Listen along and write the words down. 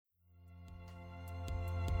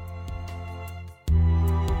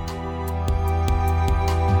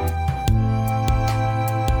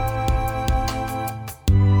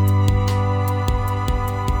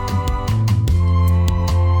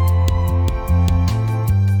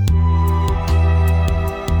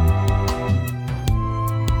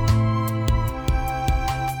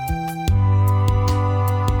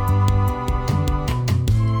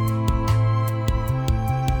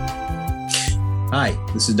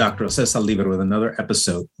This is Dr. Jose Saldívar with another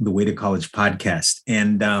episode of the Way to College podcast.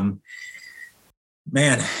 And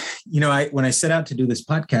man, when I set out to do this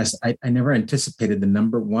podcast, I never anticipated the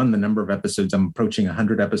number of episodes. I'm approaching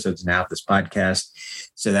 100 episodes now of this podcast.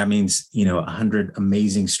 So that means, 100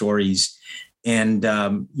 amazing stories. And,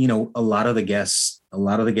 a lot of the guests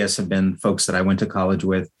have been folks that I went to college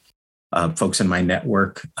with, folks in my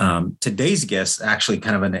network. Today's guest, actually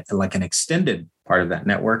kind of an extended part of that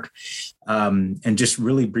network. And just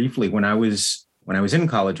really briefly, when I was in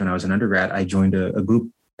college, when I was an undergrad, I joined a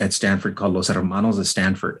group at Stanford called Los Hermanos de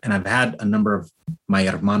Stanford. And I've had a number of my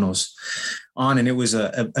hermanos on, and it was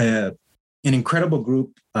an incredible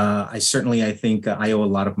group. I think I owe a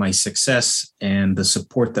lot of my success and the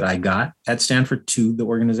support that I got at Stanford to the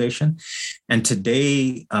organization. And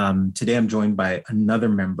today I'm joined by another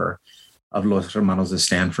member of Los Hermanos de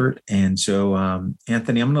Stanford. And so,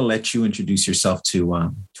 Anthony, I'm going to let you introduce yourself to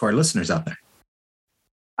our listeners out there.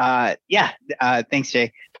 Thanks,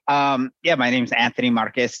 Jay. My name is Anthony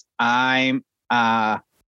Marquez. I'm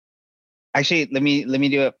actually, let me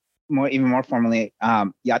do it even more formally.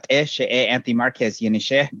 Yate she Anthony Marquez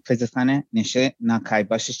yenishe fizikane nishe nakai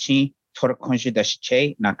bashichi tor konju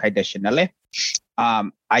dashiche nakai dashinale.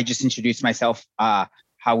 I just introduced myself,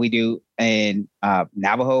 how we do in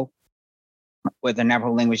Navajo, with the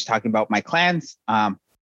Navajo language, talking about my clans.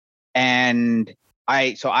 And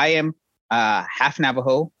I am half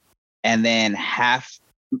Navajo and then half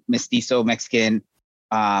Mestizo Mexican,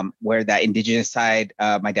 where that indigenous side,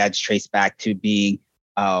 my dad's traced back to being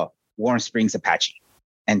Warm Springs Apache.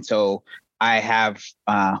 And so I have,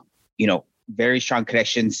 very strong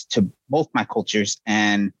connections to both my cultures.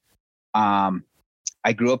 And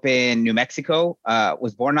I grew up in New Mexico,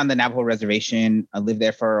 was born on the Navajo reservation. I lived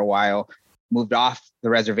there for a while, moved off the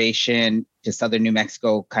reservation to southern New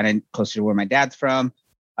Mexico, kind of closer to where my dad's from,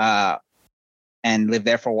 and lived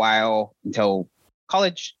there for a while until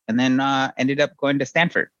college, and then ended up going to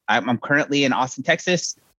Stanford. I'm currently in Austin,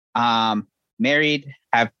 Texas, married,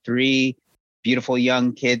 have 3 beautiful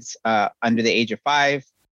young kids under the age of 5.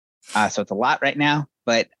 So it's a lot right now,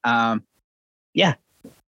 but yeah.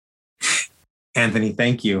 Anthony,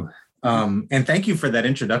 thank you. And thank you for that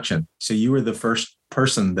introduction. So you were the first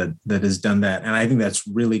person that has done that. And I think that's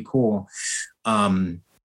really cool.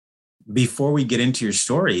 Before we get into your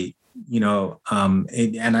story,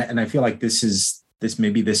 and I feel like this is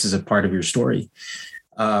a part of your story.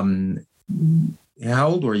 How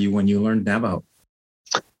old were you when you learned Navajo?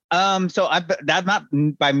 So I'm not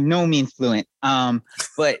by no means fluent.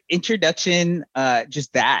 But introduction,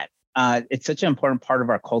 just that. It's such an important part of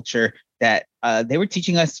our culture that they were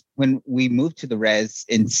teaching us when we moved to the res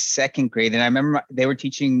in 2nd grade. And I remember they were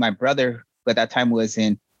teaching my brother, who at that time was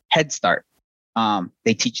in Head Start.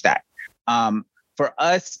 They teach that. For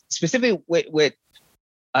us, specifically with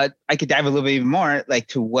I could dive a little bit even more like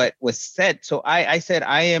to what was said. So I said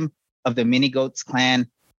I am of the Mini Goats clan.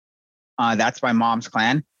 That's my mom's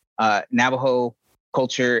clan. Navajo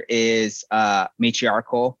culture is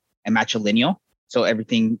matriarchal and matrilineal. So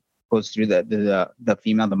everything goes through the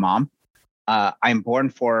female, the mom. I'm born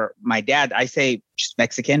for my dad. I say just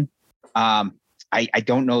Mexican. I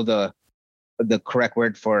don't know the correct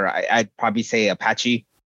word for. I'd probably say Apache,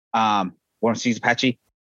 Warm Springs Apache.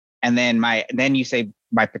 And then you say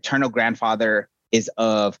my paternal grandfather is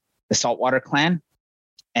of the Saltwater clan,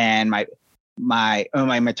 and my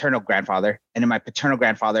maternal grandfather, and then my paternal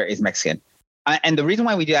grandfather is Mexican. And the reason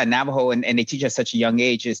why we do that in Navajo and they teach us such a young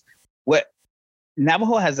age is what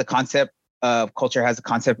Navajo has a concept of culture, has a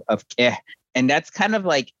concept of keh, and that's kind of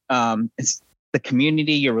like it's the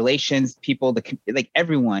community, your relations, people, like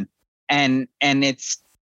everyone, and it's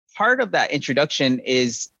part of that introduction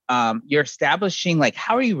is you're establishing like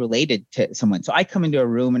how are you related to someone. So I come into a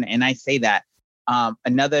room and I say that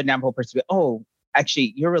another Navajo person, oh,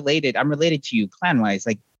 actually you're related. I'm related to you clan wise.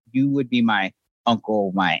 Like you would be my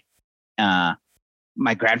uncle, my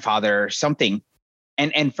grandfather, or something,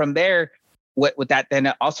 and from there. What that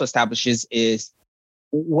then also establishes is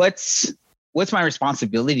what's my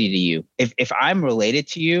responsibility to you? If I'm related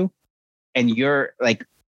to you and you're like,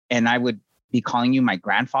 and I would be calling you my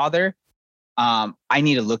grandfather, I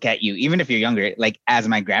need to look at you, even if you're younger, like as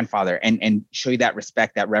my grandfather and show you that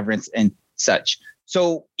respect, that reverence and such.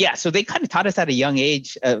 So yeah, so they kind of taught us at a young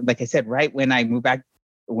age, like I said, right when I moved back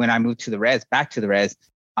to the res,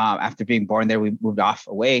 after being born there, we moved off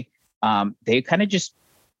away. They kind of just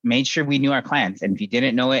made sure we knew our clans. And if you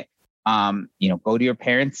didn't know it, go to your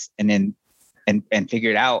parents and then and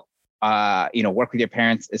figure it out. Work with your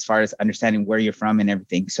parents as far as understanding where you're from and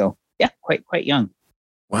everything. So yeah, quite young.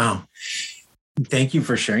 Wow. Thank you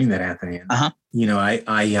for sharing that, Anthony. You know, I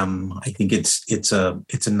think it's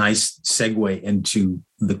a nice segue into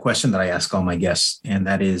the question that I ask all my guests, and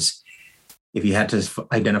that is, if you had to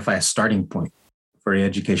identify a starting point for your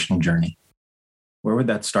educational journey, where would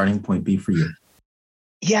that starting point be for you?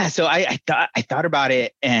 Yeah, so I thought about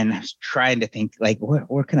it, and I was trying to think like,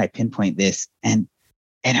 where can I pinpoint this? And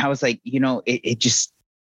I was like, you know, it just,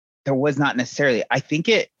 there was not necessarily. I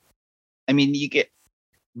mean, you get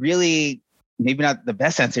really, maybe not the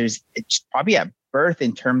best answers. It's probably at birth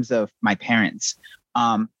in terms of my parents.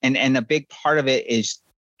 And a big part of it is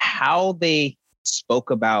how they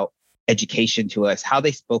spoke about education to us, how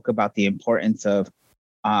they spoke about the importance of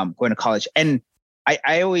going to college. And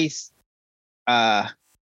I always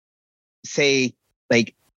say,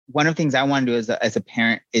 like, one of the things I want to do as a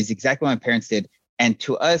parent is exactly what my parents did. And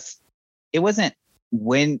to us, it wasn't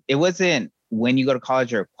when you go to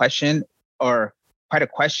college or a question, or quite a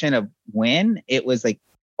question of when. It was like,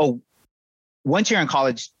 oh, once you're in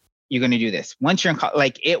college, you're going to do this. Once you're in college,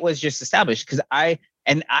 like, it was just established. Because I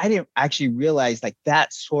didn't actually realize like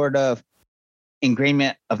that sort of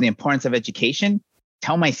ingrainment of the importance of education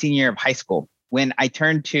till my senior year of high school, when I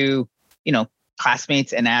turned to, you know,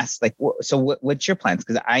 classmates and asked, like, so what's your plans?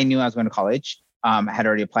 Because I knew I was going to college. I had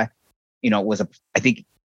already applied. You know, I think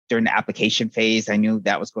during the application phase, I knew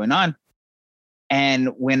that was going on. And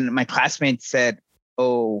when my classmates said,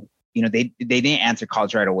 oh, you know, they didn't answer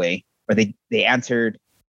college right away, or they answered,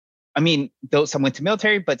 I mean, though some went to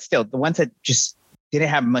military, but still the ones that just didn't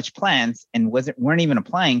have much plans and weren't even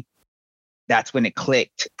applying, that's when it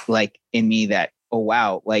clicked, like, in me that, oh,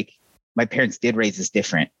 wow, like, my parents did raise us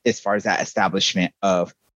different as far as that establishment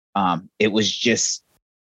of, it was just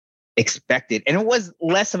expected. And it was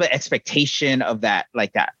less of an expectation of that,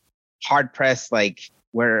 like that hard press, like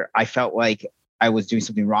where I felt like I was doing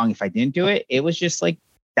something wrong if I didn't do it. It was just like,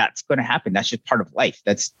 that's going to happen. That's just part of life.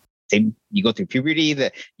 That's same. You go through puberty,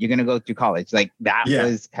 that you're going to go through college. Like that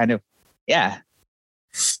was kind of, yeah.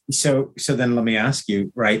 So then let me ask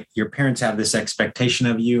you, right? Your parents have this expectation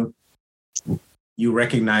of you. You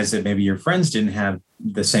recognize that maybe your friends didn't have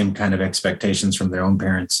the same kind of expectations from their own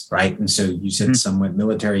parents, right? And so you said some went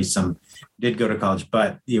military, some did go to college,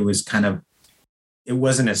 but it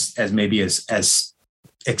wasn't as maybe as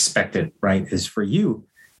expected, right? As for you,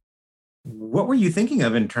 what were you thinking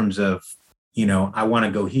of in terms of, you know, I want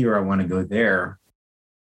to go here, I want to go there?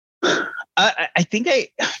 I think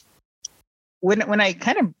when I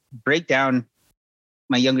kind of break down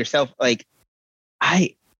my younger self, like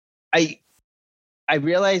I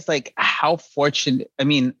realized like how fortunate, I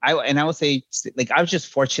mean, I will say, like, I was just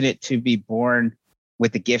fortunate to be born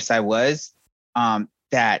with the gifts I was,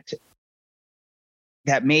 that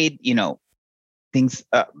made, you know, things,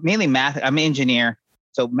 mainly math. I'm an engineer,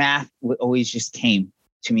 so math always just came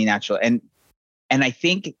to me natural. And I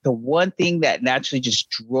think the one thing that naturally just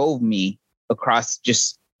drove me across,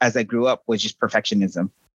 just as I grew up, was just perfectionism.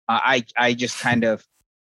 I just kind of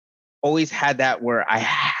always had that, where I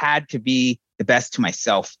had to be the best to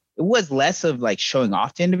myself. It was less of like showing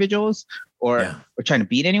off to individuals or trying to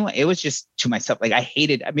beat anyone. It was just to myself. Like I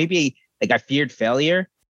hated, maybe like I feared failure.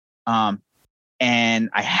 And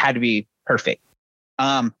I had to be perfect.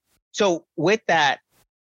 So with that,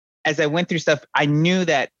 as I went through stuff, I knew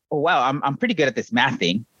that, oh, wow, I'm pretty good at this math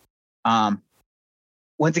thing.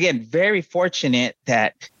 Once again, very fortunate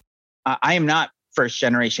that I am not first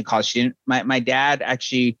generation college student. My dad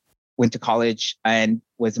actually went to college and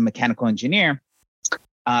was a mechanical engineer.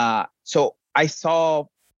 So I saw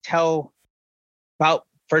till about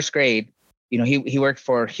first grade, you know, he worked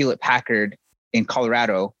for Hewlett Packard in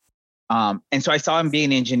Colorado. And so I saw him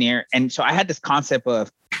being an engineer. And so I had this concept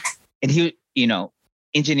of, and he, you know,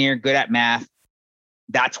 engineer, good at math.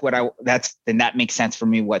 Then that makes sense for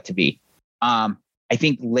me what to be. I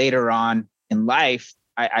think later on in life,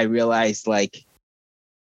 I realized like,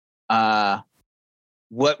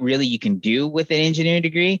 what really you can do with an engineering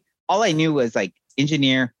degree. All I knew was like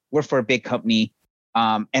engineer, work for a big company.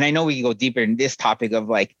 And I know we can go deeper in this topic of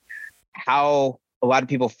like how a lot of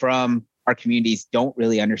people from our communities don't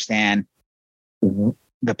really understand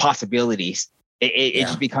the possibilities. It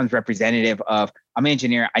just becomes representative of, I'm an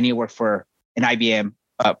engineer, I need to work for an IBM.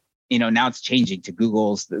 You know, now it's changing to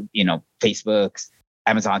Google's, you know, Facebook's,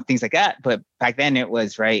 Amazon, things like that. But back then it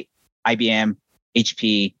was, right, IBM,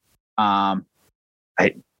 HP,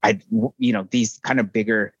 you know, these kind of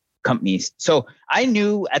bigger companies. So I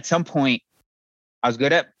knew at some point I was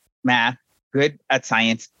good at math, good at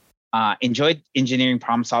science, enjoyed engineering,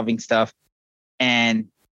 problem solving stuff. And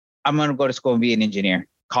I'm going to go to school and be an engineer,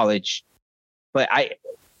 college. But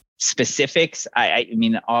specifics, I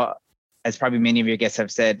mean, as probably many of your guests have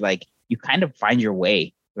said, like, you kind of find your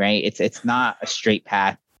way, right? It's not a straight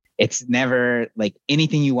path. It's never like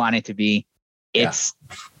anything you want it to be. It's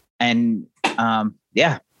and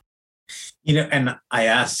yeah. And I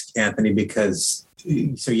ask Anthony because,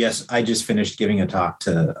 so yes, I just finished giving a talk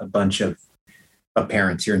to a bunch of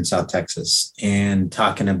parents here in South Texas and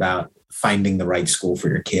talking about finding the right school for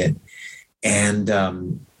your kid.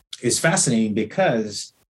 And it's fascinating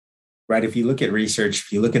because, right, if you look at research,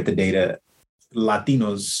 if you look at the data,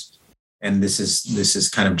 Latinos, and this is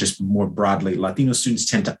kind of just more broadly, Latino students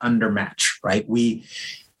tend to undermatch, right? We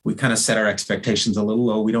kind of set our expectations a little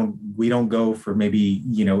low. We don't go for maybe,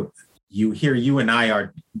 you and I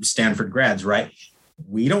are Stanford grads, right?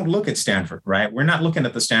 We don't look at Stanford, right? We're not looking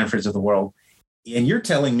at the Stanfords of the world. And you're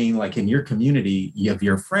telling me, like, in your community, you have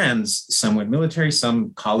your friends, some went military,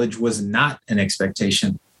 some college was not an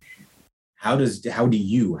expectation. How does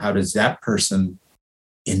that person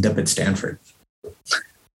end up at Stanford?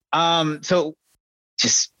 So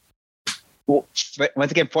just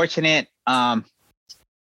once again, fortunate. I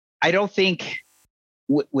don't think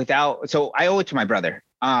so I owe it to my brother.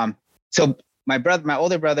 So my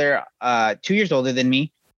older brother, 2 years older than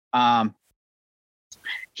me,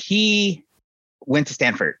 he went to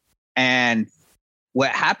Stanford. And what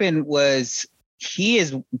happened was he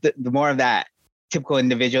is the more of that typical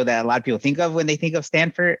individual that a lot of people think of when they think of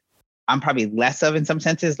Stanford. I'm probably less of in some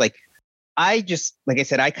senses. Like I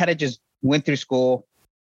said, I kind of just went through school,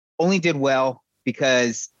 only did well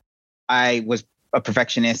because I was a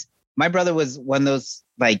perfectionist. My brother was one of those,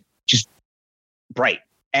 like, just bright.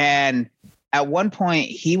 And at one point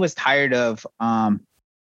he was tired of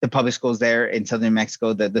the public schools there in Southern New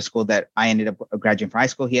Mexico, the school that I ended up graduating from high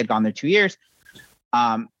school. He had gone there 2 years.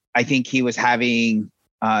 I think he was having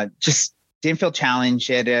just didn't feel challenged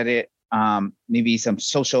at it, maybe some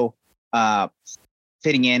social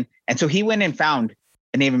fitting in. And so he went and found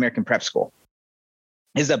a Native American prep school.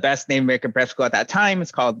 It's the best Native American prep school at that time.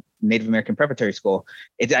 It's called Native American Preparatory School.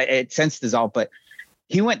 It since dissolved, but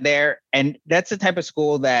he went there, and that's the type of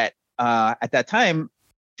school that at that time,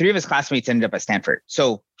 3 of his classmates ended up at Stanford.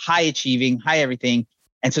 So high achieving, high everything.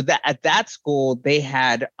 And so that at that school, they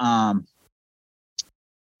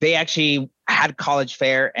actually had college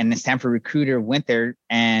fair, and the Stanford recruiter went there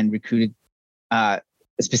and recruited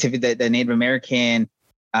specifically the Native American,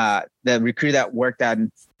 the recruiter that worked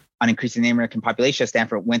on increasing the Native American population at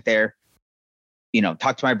Stanford went there,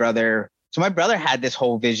 talked to my brother. So my brother had this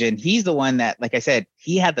whole vision. He's the one that, like I said,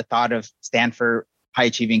 he had the thought of Stanford, high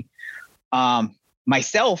achieving.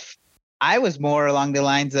 Myself, I was more along the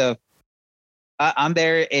lines of, I'm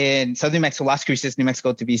there in Southern New Mexico, Las Cruces, New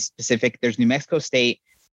Mexico, to be specific. There's New Mexico State.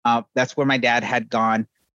 That's where my dad had gone.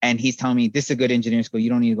 And he's telling me, this is a good engineering school.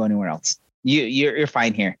 You don't need to go anywhere else. You're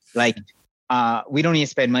fine here. Like, we don't need to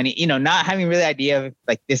spend money, not having really idea of,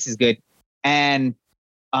 like, this is good. And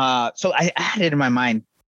so I had it in my mind.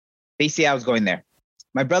 Basically, I was going there.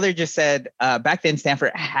 My brother just said, back then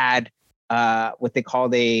Stanford had what they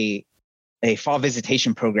called a fall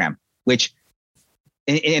visitation program, which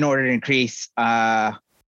in order to increase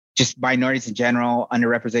just minorities in general,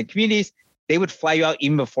 underrepresented communities, they would fly you out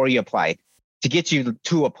even before you applied to get you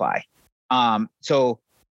to apply. So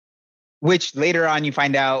which later on you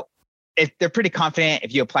find out, if they're pretty confident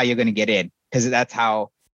if you apply, you're going to get in, because that's how.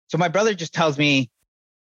 So my brother just tells me,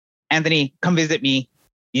 Anthony, come visit me.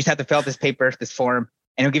 You just have to fill out this paper, this form,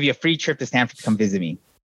 and it'll give you a free trip to Stanford to come visit me.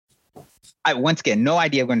 I, once again, no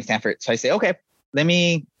idea of going to Stanford. So I say, okay, let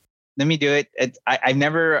me do it. I've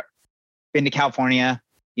never been to California,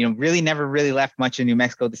 really never really left much in New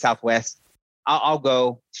Mexico, the Southwest. I'll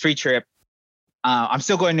go. It's free trip. I'm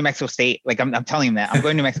still going to New Mexico State. Like I'm telling him that I'm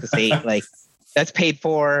going to New Mexico State. Like that's paid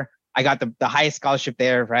for. I got the highest scholarship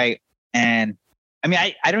there. Right. And I mean,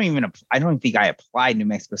 I don't think I applied New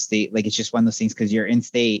Mexico State. Like it's just one of those things, because you're in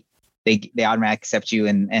state, they automatically accept you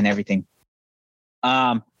and everything.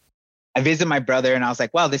 I visited my brother and I was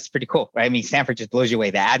like, wow, this is pretty cool. Right? I mean, Stanford just blows you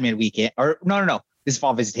away. The admin weekend, or no. This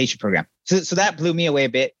fall visitation program. So that blew me away a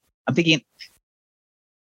bit. I'm thinking,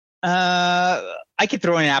 I could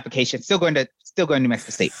throw in an application. Still going to New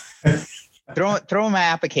Mexico State. throw in my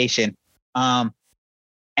application.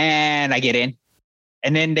 And I get in.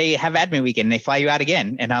 And then they have admin weekend and they fly you out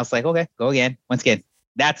again. And I was like, okay, go again. Once again,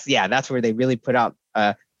 that's where they really put out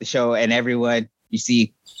the show, and everyone you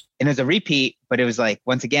see. And it was a repeat, but it was like,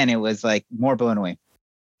 once again, it was like more blown away.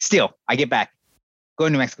 Still, I get back, go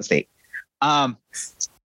to New Mexico State.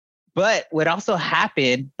 But what also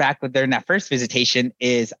happened back during that first visitation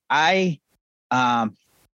is I've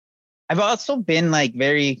also been like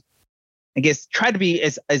very, I guess, try to be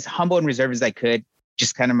as humble and reserved as I could,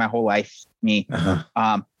 just kind of my whole life, me.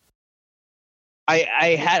 Uh-huh.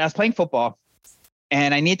 I was playing football,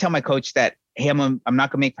 and I need to tell my coach that, hey, I'm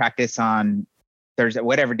not gonna make practice on Thursday,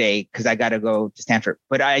 whatever day, because I gotta go to Stanford.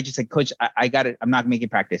 But I just said, Coach, I'm not making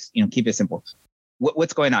practice. Keep it simple.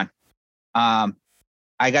 What's going on? I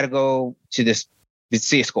gotta go to this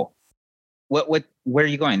CA school. Where are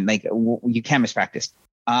you going? Like, you can't miss practice.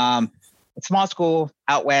 A small school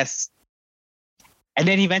out west. And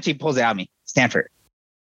then he eventually pulls it out of me, Stanford.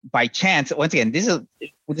 By chance, once again, this is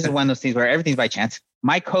one of those things where everything's by chance.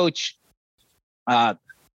 My coach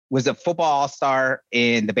was a football all-star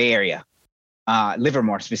in the Bay Area,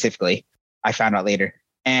 Livermore specifically. I found out later.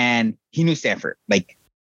 And he knew Stanford. Like,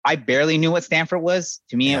 I barely knew what Stanford was.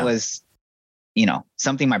 To me, It was,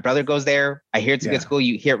 something. My brother goes there. I hear it's a good school.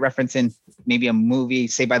 You hear it referencing maybe a movie,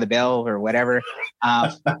 Saved by the Bell or whatever,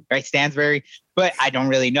 right? Stansbury. But I don't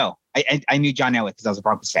really know. I knew John Elway because I was a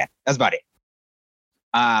Broncos fan. That's about it.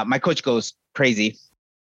 My coach goes crazy.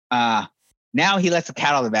 Now he lets the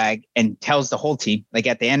cat out of the bag and tells the whole team, like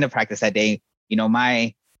at the end of practice that day,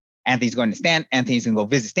 Anthony's going to Anthony's going to go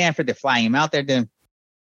visit Stanford. They're flying him out there.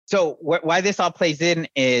 So why this all plays in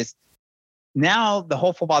is now the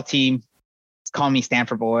whole football team is calling me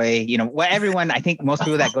Stanford boy. Everyone, I think most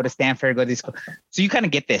people that go to Stanford go to this school. So you kind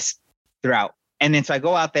of get this throughout. And then so I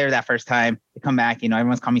go out there that first time, they come back,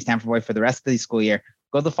 everyone's calling me Stanford boy for the rest of the school year.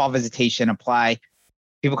 Go to the fall visitation, apply.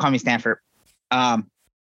 People call me Stanford.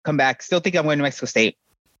 Come back, still think I'm going to Mexico State.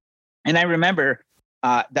 And I remember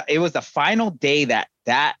it was the final day that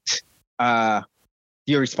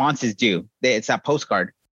your response is due. It's that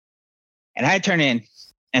postcard. And I had to turn in,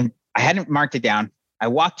 and I hadn't marked it down. I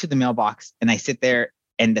walked to the mailbox and I sit there,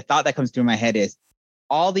 and the thought that comes through my head is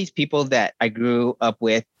all these people that I grew up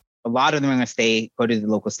with, a lot of them are going to go to the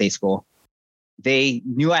local state school. They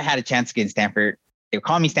knew I had a chance to get in Stanford. They would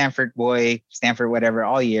call me Stanford boy, Stanford, whatever,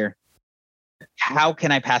 all year. How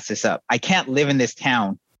can I pass this up? I can't live in this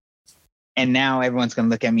town. And now everyone's going to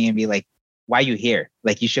look at me and be like, why are you here?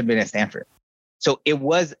 Like, you should have been at Stanford. So it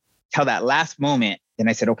was till that last moment. Then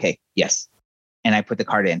I said, okay, yes. And I put the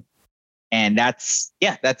card in. And that's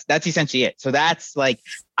essentially it. So that's like,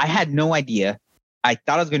 I had no idea. I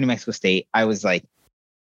thought I was going to Mexico State. I was like,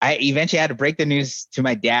 I eventually had to break the news to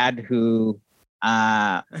my dad, who,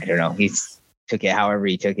 I don't know, he took it however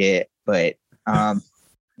he took it. But I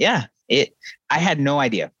had no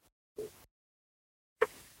idea.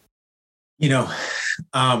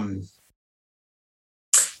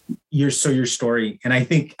 Your story, and I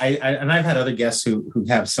think I've had other guests who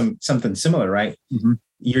have something similar, right? Mm-hmm.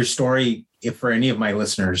 Your story, if for any of my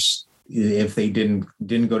listeners, if they didn't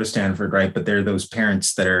go to Stanford, right, but they're those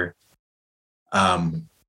parents that are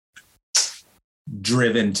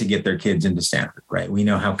driven to get their kids into Stanford, right? We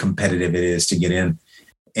know how competitive it is to get in.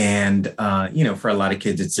 And, for a lot of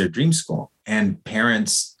kids, it's their dream school. And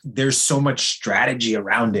parents, there's so much strategy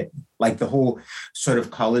around it, like the whole sort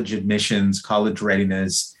of college admissions, college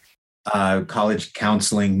readiness, college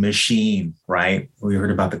counseling machine, right? We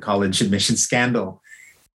heard about the college admission scandal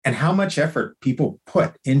and how much effort people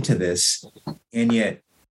put into this. And yet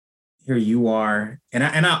here you are. And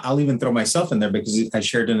I'll even throw myself in there, because I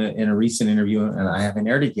shared in a recent interview, and I haven't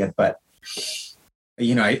aired it yet, but,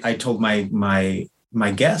 I told my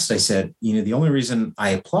guest, I said, the only reason I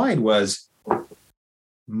applied was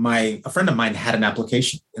a friend of mine had an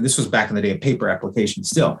application, and this was back in the day, a paper application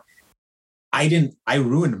still. I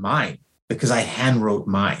ruined mine because I hand wrote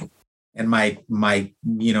mine. And the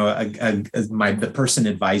person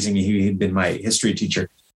advising me, he had been my history teacher.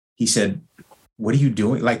 He said, what are you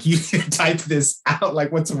doing? Like, you type this out,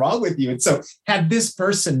 like, what's wrong with you? And so had this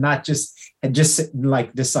person had just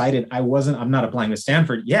like decided I'm not applying to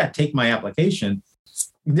Stanford. Yeah, take my application.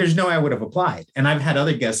 There's no way I would have applied. And I've had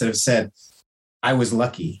other guests that have said, I was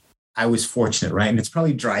lucky. I was fortunate, right? And it's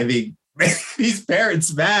probably driving these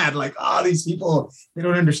parents mad, like, these people, they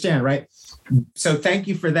don't understand, right? So thank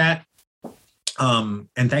you for that. And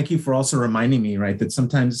thank you for also reminding me, right, that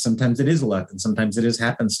sometimes it is luck and sometimes it is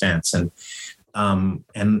happenstance. And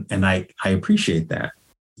I appreciate that.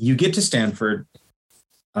 You get to Stanford.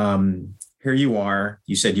 Here you are.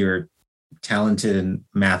 You said you're talented in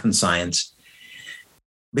math and science.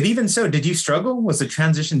 But even so, did you struggle? Was the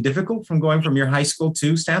transition difficult from going from your high school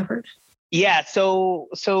to Stanford? Yeah. So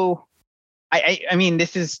I mean,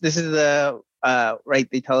 this is the right.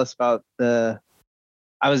 They tell us about I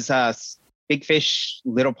was big fish,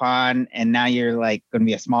 little pond, and now you're like going to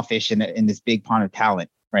be a small fish in this big pond of talent,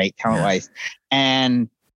 right? Talent wise. And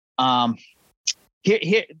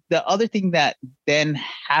here the other thing that then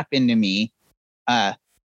happened to me,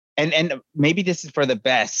 and maybe this is for the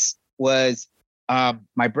best, was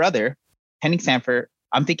my brother attending Stanford.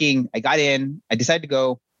 I'm thinking, I got in, I decided to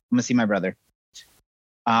go, I'm gonna see my brother.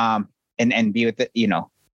 and be with it,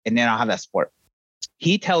 and then I'll have that support.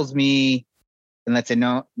 He tells me and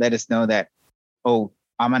let us know that, oh,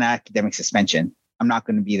 I'm on academic suspension. I'm not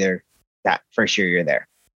going to be there that first year you're there.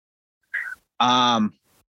 And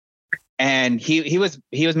he was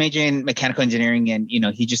majoring in mechanical engineering, and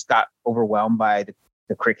he just got overwhelmed by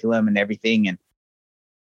the curriculum and everything,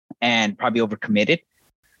 and probably overcommitted.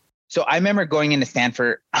 So I remember going into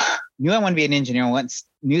Stanford, knew I wanted to be an engineer once,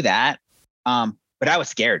 knew that, but I was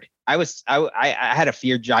scared. I had a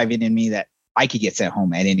fear driving in me that I could get sent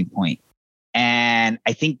home at any point, and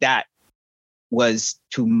I think that was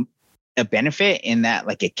to a benefit in that,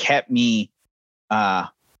 like, it kept me on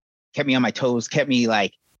my toes, kept me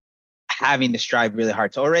like having to strive really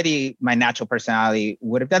hard. So already my natural personality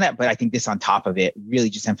would have done that, but I think this on top of it really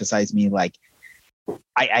just emphasized me like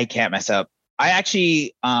I can't mess up. I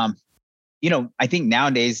actually, I think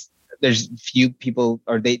nowadays there's few people,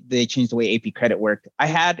 or they changed the way AP credit worked. I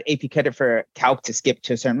had AP credit for calc to skip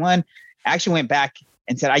to a certain one. I actually went back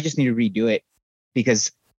and said, I just need to redo it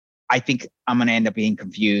because I think I'm going to end up being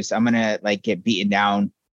confused. I'm going to like get beaten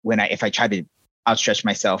down if I try to outstretch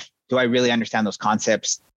myself. Do I really understand those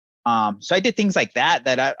concepts? So I did things like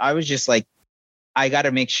that I was just like, I got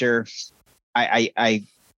to make sure I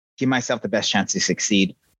give myself the best chance to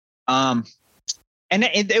succeed. And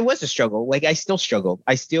it was a struggle. Like, I still struggled.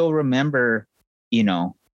 I still remember,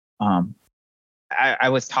 I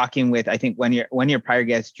was talking with, I think one year prior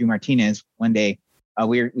guest, Drew Martinez, one day,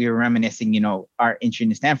 we were reminiscing, our entry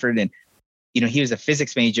into Stanford, and, he was a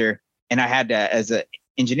physics major, and I had to, as a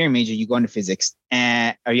engineering major, you go into physics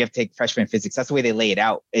or you have to take freshman physics. That's the way they lay it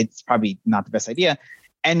out. It's probably not the best idea.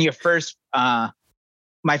 And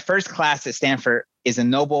my first class at Stanford is a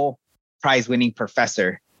Nobel Prize winning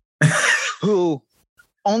professor who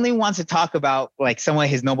only wants to talk about like someone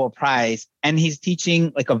his Nobel Prize, and he's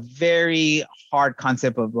teaching like a very hard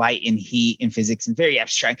concept of light and heat in physics and very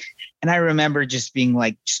abstract. And I remember just being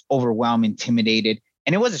like just overwhelmed, intimidated,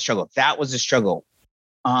 and it was a struggle. That was a struggle.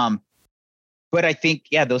 But I think,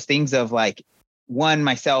 those things of like, one,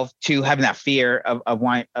 myself, two, having that fear of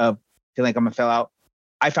feeling like I'm gonna fail out.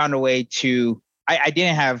 I found a way to. I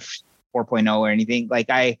didn't have 4.0 or anything.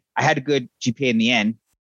 Like I had a good GPA in the end,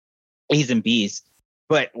 A's and B's.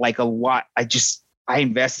 But like a lot, I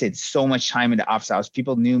invested so much time into office hours.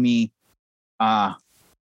 People knew me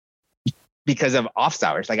because of office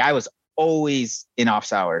hours. Like, I was always in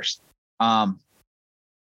office hours. And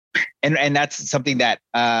that's something that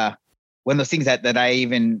one of those things that I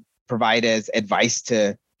even provide as advice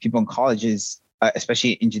to people in colleges,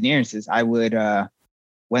 especially engineers, is I would, one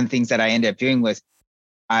of the things that I ended up doing was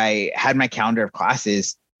I had my calendar of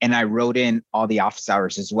classes, and I wrote in all the office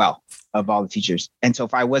hours as well of all the teachers. And so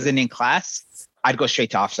if I wasn't in class, I'd go straight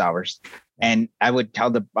to office hours. And I would tell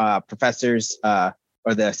the professors or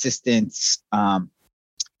the assistants, the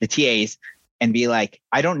TAs, and be like,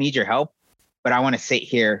 I don't need your help, but I want to sit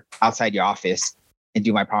here outside your office and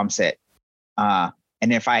do my problem set. And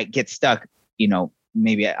if I get stuck,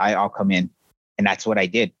 maybe I'll come in. And that's what I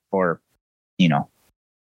did for,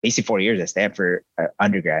 basically 4 years at Stanford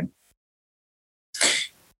undergrad.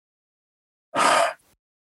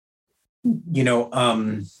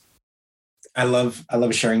 I love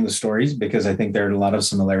sharing the stories because I think there are a lot of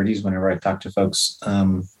similarities whenever I talk to folks.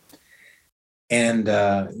 And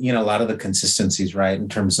a lot of the consistencies, right, in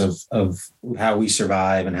terms of how we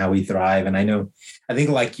survive and how we thrive. And I think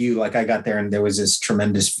like you, like I got there and there was this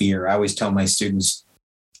tremendous fear. I always tell my students,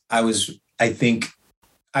 I was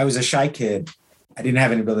a shy kid. I didn't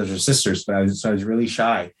have any brothers or sisters, but I was really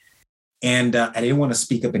shy. And I didn't want to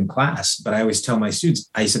speak up in class, but I always tell my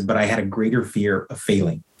students, I said, but I had a greater fear of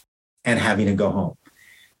failing and having to go home,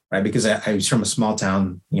 right? Because I was from a small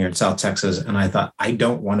town here in South Texas, and I thought, I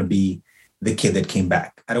don't want to be the kid that came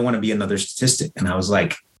back. I don't want to be another statistic. And I was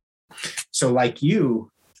like, so like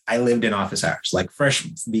you, I lived in office hours, like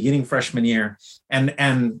beginning freshman year. And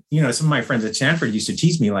some of my friends at Stanford used to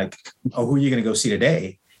tease me like, oh, who are you going to go see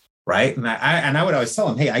today? Right. And I would always tell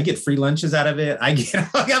them, hey, I get free lunches out of it. I'm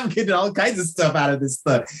getting all kinds of stuff out of this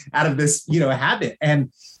habit.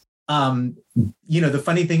 And, the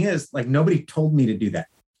funny thing is, like, nobody told me to do that.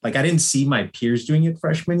 Like, I didn't see my peers doing it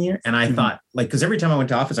freshman year. And I thought, like, because every time I went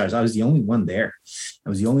to office hours, I was the only one there. I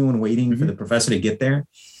was the only one waiting for the professor to get there.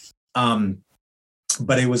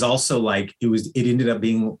 But it was also like, it ended up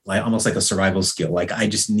being like almost like a survival skill. Like,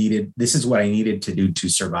 this is what I needed to do to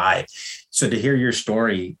survive. So to hear your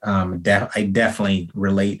story, I definitely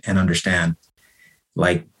relate and understand.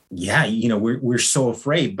 Like, yeah, we're so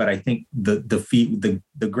afraid, but I think the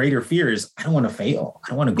greater fear is, I don't want to fail. I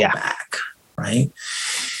don't want to go back. Right.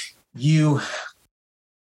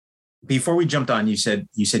 before we jumped on, you said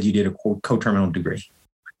you did a co-terminal degree.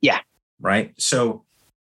 Yeah. Right. So,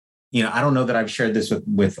 I don't know that I've shared this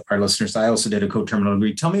with our listeners. I also did a co-terminal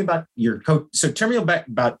degree. Tell me about so tell me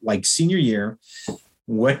about like senior year,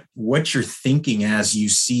 what you're thinking as you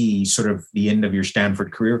see sort of the end of your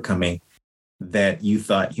Stanford career coming, that you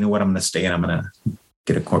thought, you know what, I'm going to stay and I'm going to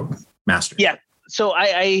get a master's. Yeah. So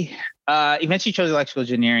I eventually chose electrical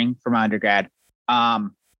engineering for my undergrad.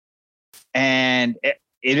 And it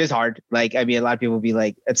is hard. Like, I mean, a lot of people will be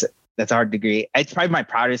like, that's a hard degree. It's probably my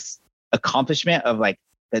proudest accomplishment of like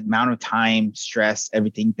the amount of time, stress,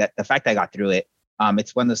 everything, that the fact that I got through it.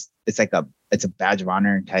 It's one of those, it's a badge of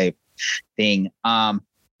honor type thing.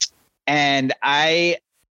 And I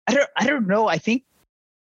don't know. I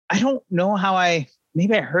don't know how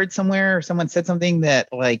maybe I heard somewhere or someone said something that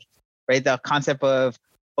like, right, the concept of,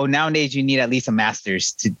 nowadays you need at least a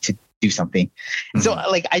master's to do something. Mm-hmm. So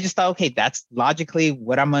like, I just thought, okay, that's logically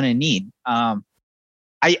what I'm going to need. I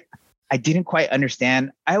didn't quite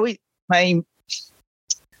understand.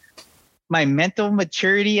 My mental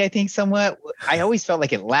maturity, I think somewhat, I always felt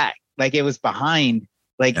like it lacked, like it was behind.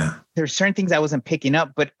 Like there's certain things I wasn't picking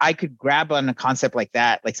up, but I could grab on a concept like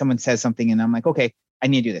that. Like someone says something and I'm like, okay, I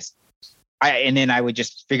need to do this. And then I would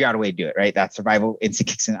just figure out a way to do it, right? That survival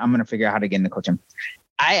instinct kicks in. I'm going to figure out how to get in the co-term.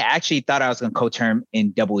 I actually thought I was going to co-term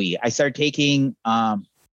in EE. I started taking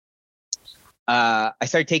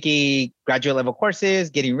graduate level courses,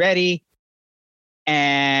 getting ready.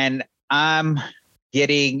 And I'm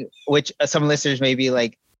getting, which some listeners may be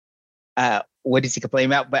like, what is he complaining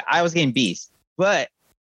about? But I was getting B's. But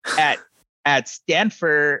at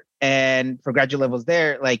Stanford and for graduate levels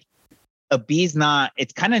there, like a B's not,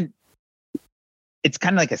 it's kind of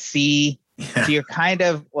like a C. Yeah. So you're kind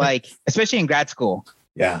of like, especially in grad school.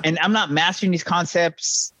 Yeah. And I'm not mastering these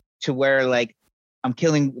concepts to where like I'm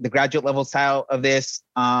killing the graduate level style of this.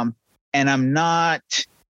 And I'm not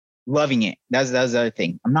loving it. That's the other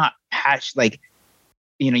thing. I'm not passionate, like,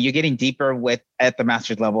 you're getting deeper at the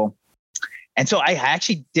master's level. And so I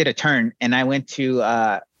actually did a turn and I went to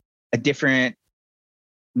a different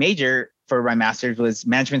major for my master's, was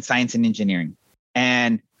management science and engineering.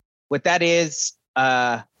 And what that is,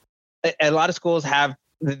 a lot of schools have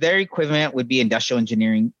their equivalent would be industrial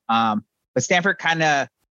engineering. But Stanford kind of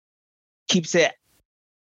keeps it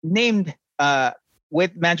named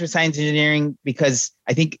with management science engineering because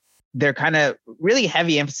I think they're kind of really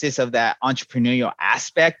heavy emphasis of that entrepreneurial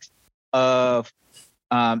aspect of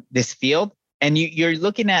this field. And you're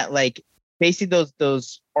looking at like basically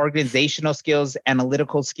those organizational skills,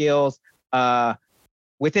 analytical skills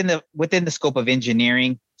within the scope of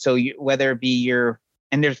engineering. So whether it be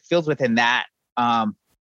and there's fields within that,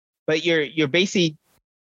 but you're basically,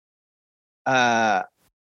 I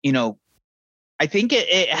think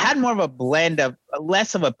it had more of a blend of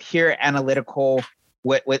less of a pure analytical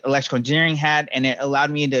what electrical engineering had, and it allowed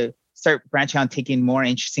me to start branching out, taking more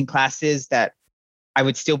interesting classes that I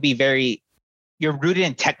would still be you're rooted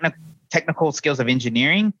in technical skills of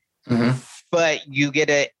engineering, mm-hmm. but you get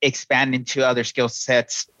to expand into other skill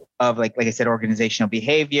sets of like I said, organizational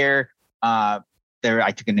behavior. I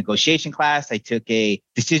took a negotiation class. I took a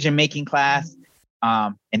decision-making class,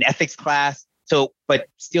 an ethics class. So, but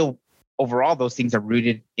still overall, those things are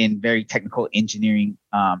rooted in very technical engineering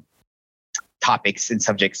topics and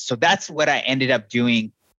subjects. So that's what I ended up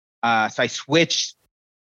doing. So I switched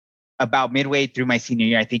about midway through my senior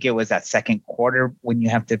year. I think it was that second quarter when you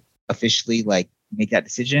have to officially like make that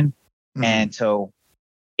decision. Mm-hmm. And so,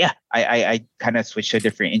 yeah, I kind of switched to a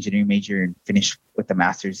different engineering major and finished with the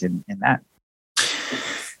master's in that.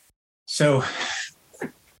 So,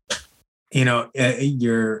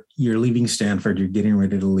 you're leaving Stanford, you're getting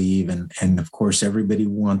ready to leave. And of course, everybody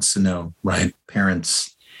wants to know, right?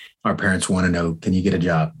 Our parents want to know, can you get a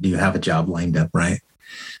job? Do you have a job lined up, right?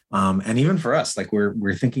 And even for us, like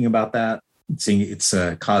we're thinking about that. It's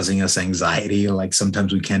causing us anxiety. Like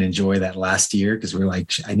sometimes we can't enjoy that last year because we're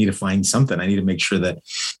like, I need to find something. I need to make sure that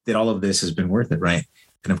all of this has been worth it, right?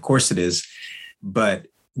 And of course it is. But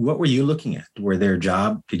what were you looking at?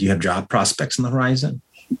 Did you have job prospects on the horizon?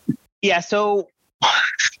 Yeah. So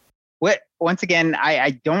once again,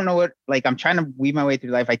 I don't know what, like, I'm trying to weave my way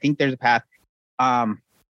through life. I think there's a path. I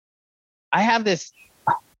have this,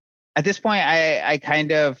 at this point, I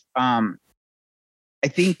kind of, I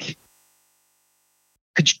think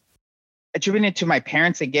could attribute it to my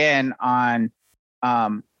parents again on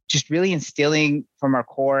just really instilling from our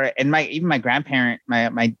core, and even my grandparent,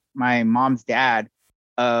 my mom's dad,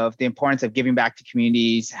 of the importance of giving back to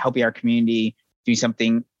communities, helping our community,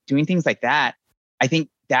 doing things like that. I think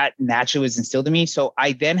that naturally was instilled in me. So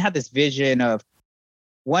I then had this vision of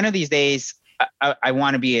one of these days, I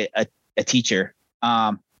want to be a teacher,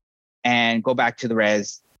 and go back to the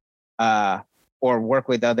res, or work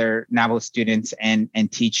with other Navajo students and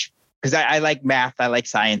teach, because I like math, I like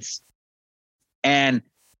science. And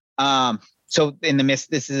so this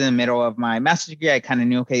is in the middle of my master's degree, I kind of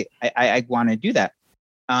knew, okay, I want to do that.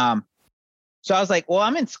 So I was like, well,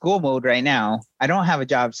 I'm in school mode right now. I don't have a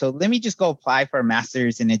job. So let me just go apply for a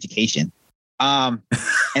master's in education. So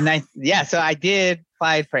I did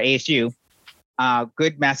apply for ASU,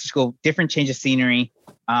 good master's school, different change of scenery,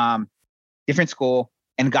 different school,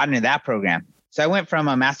 and got into that program. So I went from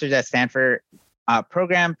a master's at Stanford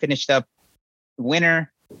program, finished up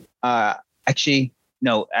winter. Actually,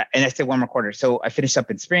 no, and I said one more quarter. So I finished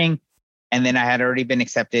up in spring, and then I had already been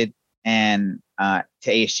accepted to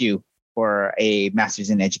ASU for a master's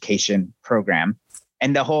in education program.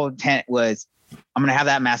 And the whole intent was, I'm going to have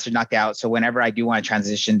that master's knocked out. So whenever I do want to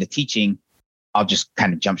transition to teaching, I'll just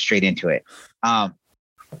kind of jump straight into it.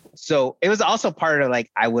 So it was also part of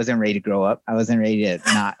like, I wasn't ready to grow up. I wasn't ready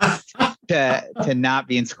to not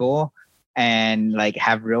be in school and like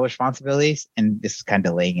have real responsibilities. And this is kind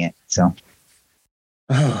of delaying it. So.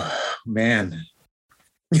 Oh man.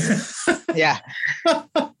 Yeah.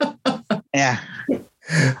 Yeah.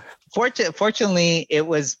 Fortunately, it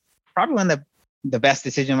was probably one of the best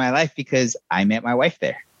decisions of my life, because I met my wife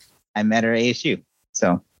there. I met her at ASU.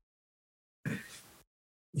 So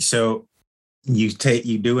you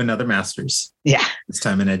do another master's. Yeah. This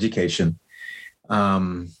time in education.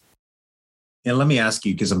 And let me ask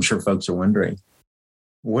you, because I'm sure folks are wondering,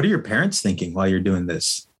 what are your parents thinking while you're doing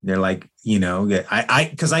this? They're like,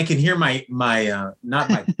 because I can hear I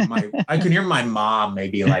can hear my mom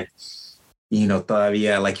maybe like,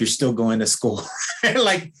 todavía, like you're still going to school.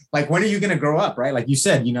 like when are you going to grow up? Right. Like you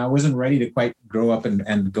said, I wasn't ready to quite grow up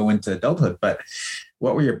and go into adulthood, but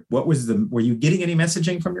were you getting any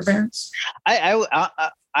messaging from your parents? I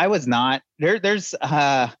was not. There's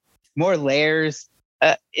more layers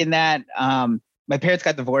in that. My parents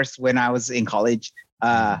got divorced when I was in college,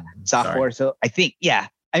 sophomore. Sorry. So I think,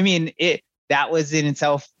 I mean, that was in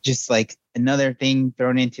itself just like another thing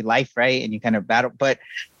thrown into life. Right. And you kind of battle, but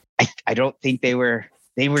I don't think they were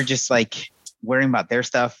just like worrying about their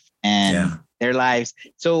stuff and their lives.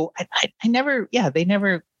 So I never, they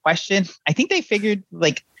never questioned. I think they figured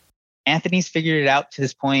like Anthony's figured it out to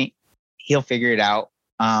this point. He'll figure it out.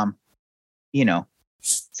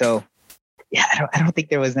 So I don't think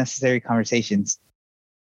there was necessary conversations.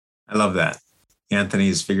 I love that.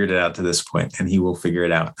 Anthony's figured it out to this point and he will figure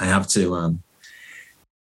it out. I have to,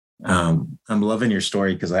 I'm loving your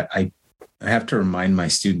story, because I have to remind my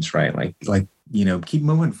students, right? Like, keep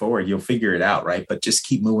moving forward. You'll figure it out, right? But just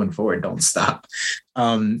keep moving forward. Don't stop.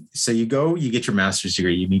 So you get your master's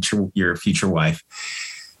degree, you meet your future wife.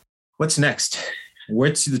 What's next?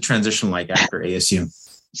 What's the transition like after ASU?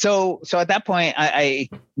 So at that point, I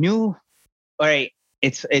knew, all right,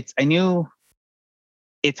 I knew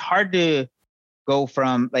it's hard to go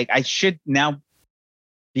from like, I should now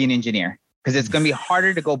be an engineer, because it's going to be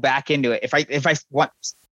harder to go back into it. If I want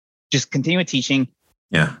just continue teaching,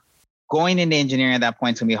 going into engineering at that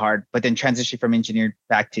point is going to be hard, but then transition from engineer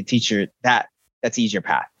back to teacher, that's easier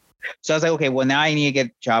path. So I was like, okay, well now I need to get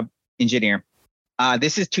a job engineer.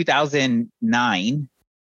 This is 2009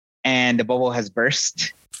 and the bubble has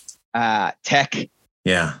burst. Tech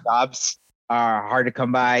jobs are hard to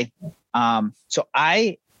come by.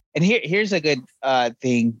 Here's a good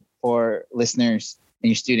thing for listeners and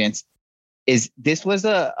your students is this was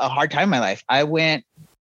a hard time in my life. I went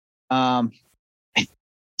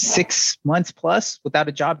 6 months plus without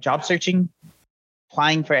a job searching,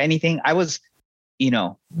 applying for anything. I was,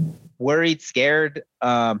 worried, scared.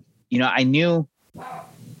 I knew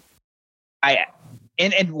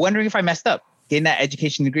and wondering if I messed up getting that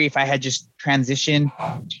education degree. If I had just transitioned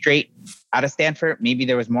straight out of Stanford, maybe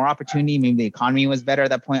there was more opportunity. Maybe the economy was better at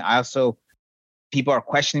that point. People are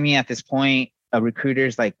questioning me at this point.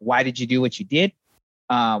 Recruiters like, why did you do what you did?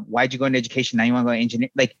 Why'd you go into education? Now you want to go into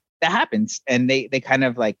engineering? Like that happens. And they kind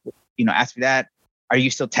of like, ask me that. Are you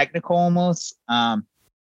still technical almost? And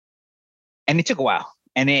it took a while.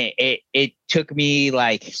 And it took me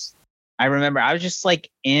like, I remember I was just like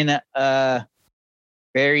in a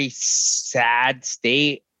very sad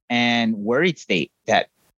state and worried state that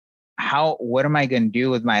what am I going to do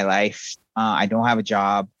with my life? I don't have a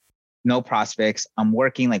job, no prospects. I'm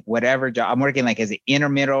working like whatever job. I'm working like as an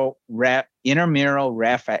intramural ref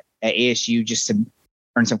at ASU just to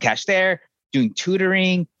earn some cash there, doing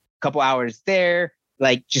tutoring, a couple hours there,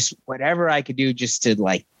 like just whatever I could do just to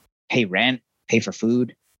like pay rent, pay for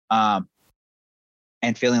food,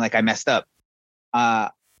 and feeling like I messed up.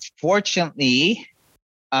 Fortunately,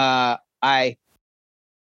 I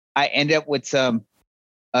ended up with some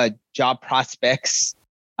job prospects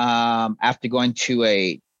after going to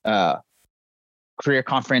a career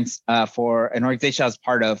conference for an organization I was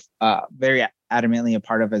part of, very adamantly a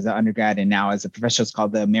part of as an undergrad, and now as a professional. It's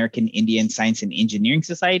called the American Indian Science and Engineering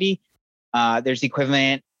Society. There's the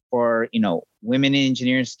equivalent for, women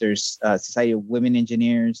engineers. There's Society of Women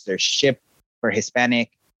Engineers. There's SHIP for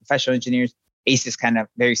Hispanic professional engineers. ACE is kind of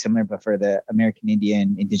very similar, but for the American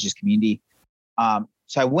Indian indigenous community. So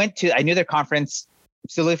I knew their conference. I'm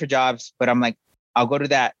still looking for jobs, but I'm like, I'll go to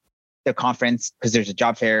the conference because there's a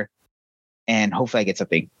job fair, and hopefully I get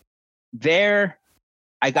something. There,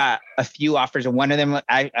 I got a few offers, and one of them,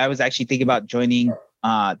 I was actually thinking about joining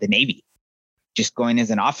the Navy, just going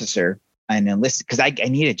as an officer and enlisted because I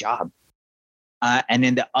need a job. And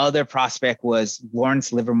then the other prospect was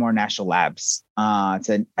Lawrence Livermore National Labs.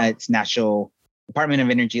 It's National Department of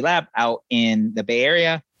Energy lab out in the Bay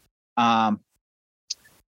Area.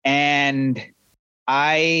 And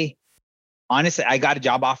I got a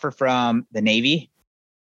job offer from the Navy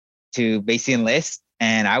to basically enlist,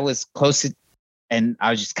 and I was close to, and I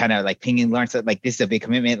was just kind of like pinging Lawrence, like, this is a big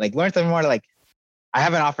commitment. Like, Lawrence Livermore, like, I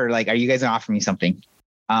have an offer. Like, are you guys gonna offer me something?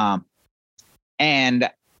 And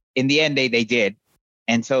in the end, they did.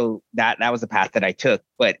 And so that was the path that I took.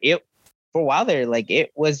 But for a while there, like,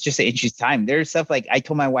 it was just an interesting time. There's stuff like I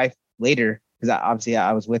told my wife later, because obviously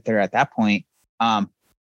I was with her at that point.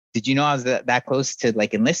 Did you know I was that close to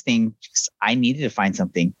like enlisting? I needed to find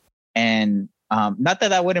something. And not that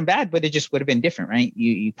that wouldn't bad, but it just would have been different, right?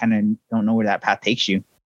 You kind of don't know where that path takes you.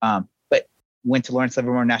 But went to Lawrence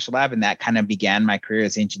Livermore National Lab, and that kind of began my career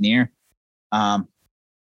as an engineer.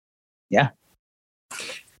 Yeah.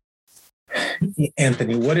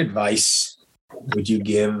 Anthony, what advice would you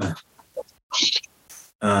give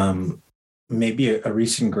maybe a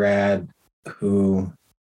recent grad who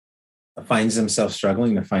finds themselves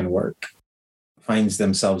struggling to find work, finds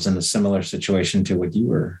themselves in a similar situation to what you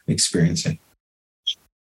were experiencing?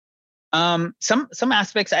 Some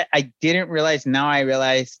aspects I didn't realize. Now I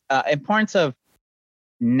realize importance of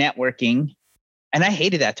networking. And I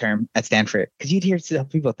hated that term at Stanford because you'd hear some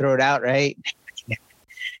people throw it out, right?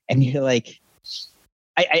 And you're like,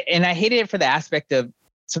 I hated it for the aspect of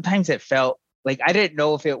sometimes it felt like I didn't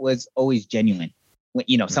know if it was always genuine.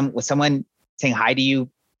 Was someone saying hi to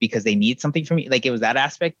you because they need something from you? Like, it was that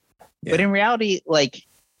aspect. Yeah. But in reality, like,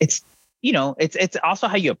 it's also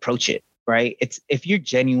how you approach it, right? It's if you're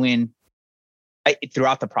genuine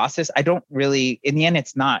throughout the process. I don't really, in the end,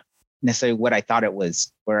 it's not necessarily what I thought it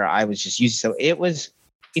was, where I was just used. So it was,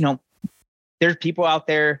 there's people out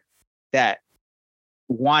there that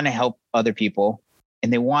want to help other people,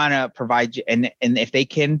 and they want to provide you. And if they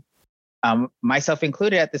can, myself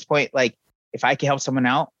included at this point, like, if I can help someone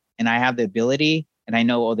out and I have the ability, and I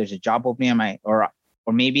know, there's a job opening or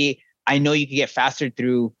maybe I know you can get faster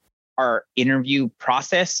through our interview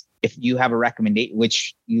process. If you have a recommendation,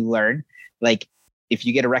 which you learn, like, if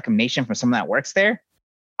you get a recommendation from someone that works there,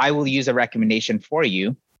 I will use a recommendation for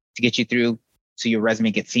you to get you through so your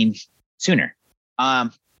resume gets seen sooner.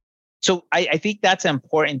 So I think that's an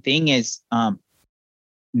important thing is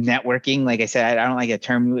networking. Like I said, I don't like a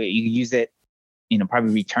term. You use it,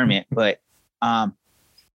 probably reterm it, but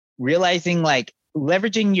realizing, like,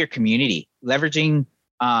 leveraging your community, leveraging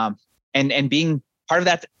and being part of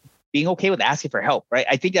that, being okay with asking for help, right?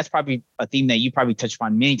 I think that's probably a theme that you probably touched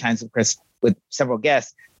upon many times, Chris, with several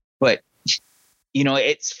guests. But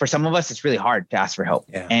it's, for some of us, it's really hard to ask for help.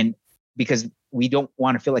 Yeah. And because we don't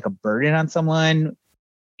want to feel like a burden on someone,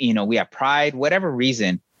 we have pride, whatever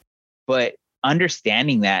reason, but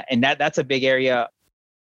understanding that, and that's a big area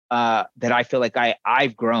that I feel like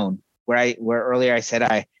I've grown, where earlier I said,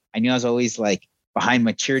 I knew I was always like behind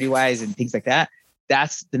maturity wise and things like that.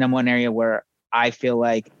 That's the number one area where I feel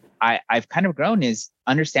like I've kind of grown, is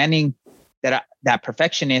understanding that that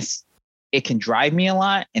perfectionist, it can drive me a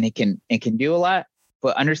lot, and it can do a lot,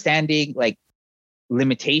 but understanding like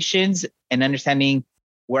limitations and understanding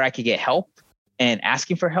where I could get help and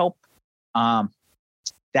asking for help.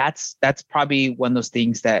 That's probably one of those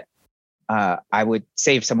things that I would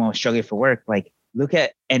say if someone was struggling for work, like, look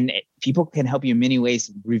at, and people can help you in many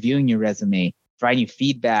ways, reviewing your resume, providing you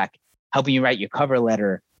feedback, helping you write your cover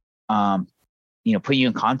letter, putting you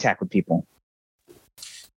in contact with people.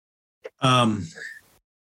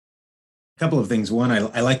 Couple of things. One,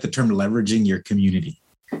 I like the term leveraging your community.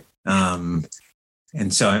 And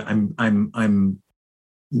so I'm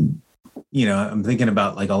thinking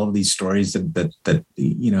about like all of these stories that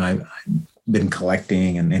I've been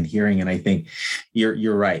collecting and hearing, and I think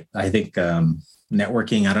you're right. I think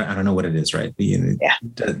networking, I don't know what it is, right?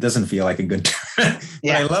 It doesn't feel like a good term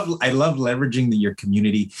Yeah. I love leveraging your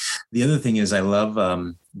community. The other thing is I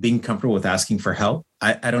love being comfortable with asking for help.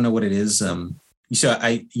 I don't know what it is. So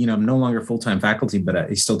I'm no longer full-time faculty, but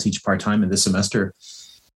I still teach part-time. And this semester,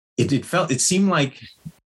 it seemed like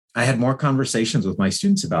I had more conversations with my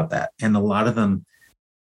students about that. And a lot of them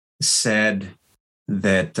said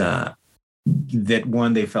that, that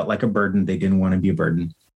one, they felt like a burden. They didn't want to be a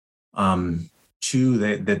burden. Two,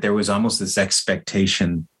 that there was almost this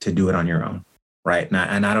expectation to do it on your own. Right.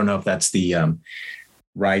 And I don't know if that's the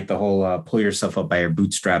whole pull yourself up by your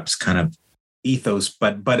bootstraps kind of ethos,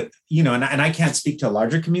 but and I can't speak to a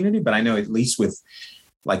larger community, but I know at least with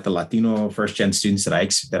like the Latino first gen students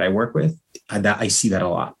that I work with, I see that a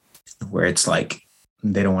lot, where it's like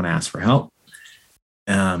they don't want to ask for help,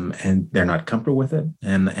 and they're not comfortable with it,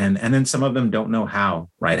 and then some of them don't know how.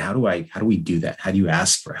 Right? How do we do that? How do you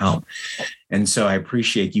ask for help? And so I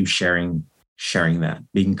appreciate you sharing that,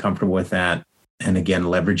 being comfortable with that. And again,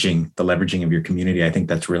 leveraging of your community. I think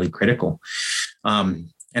that's really critical.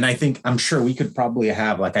 And I'm sure I could probably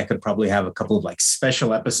have a couple of like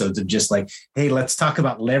special episodes of just like, hey, let's talk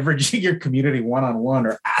about leveraging your community one-on-one,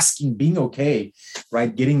 or being okay,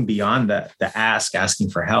 right? Getting beyond the asking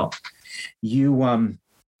for help. You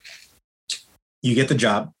get the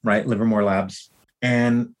job, right? Livermore Labs.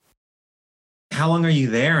 And how long are you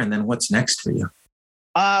there? And then what's next for you?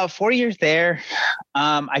 4 years there.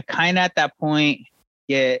 I kind of at that point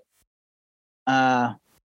get, I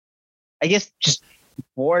guess, just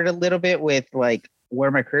bored a little bit with like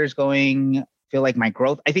where my career is going. Feel like my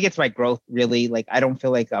growth. I think it's my growth really. Like I don't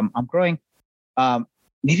feel like I'm growing.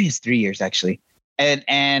 Maybe it's 3 years actually,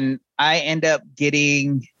 and I end up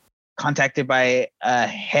getting contacted by a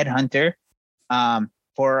headhunter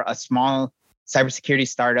for a small cybersecurity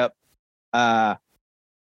startup that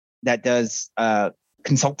does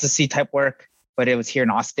consultancy type work, but it was here in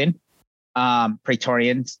Austin,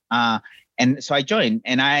 Praetorians. And so I joined,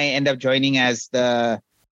 and I end up joining as the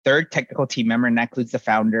third technical team member, and that includes the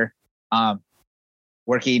founder,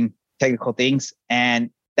 working technical things. And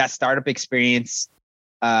that startup experience,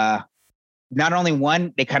 not only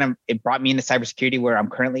one, it brought me into cybersecurity where I'm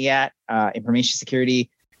currently at, information security,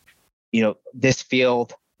 this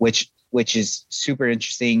field, which is super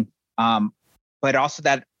interesting. But also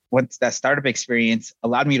once that startup experience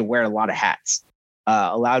allowed me to wear a lot of hats,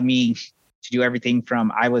 allowed me to do everything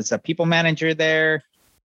from, I was a people manager there,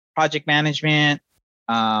 project management,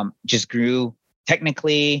 just grew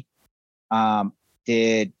technically,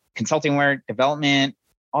 did consulting work, development,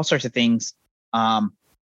 all sorts of things. And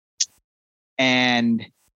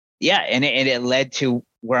it led to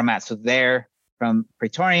where I'm at. So there from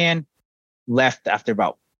Praetorian, left after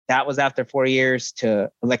after 4 years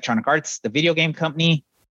to Electronic Arts, the video game company,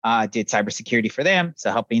 did cybersecurity for them.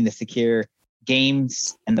 So helping to secure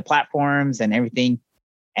games and the platforms and everything.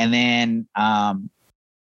 And then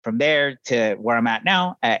from there to where I'm at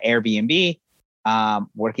now at Airbnb,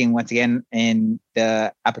 working once again in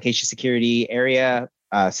the application security area,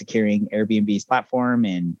 securing Airbnb's platform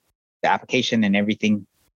and the application and everything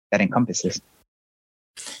that encompasses.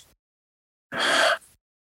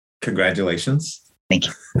 Congratulations. Thank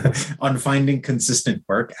you. On finding consistent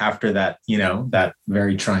work after that, that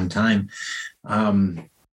very trying time.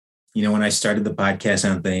 When I started the podcast,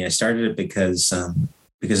 Anthony, I started it because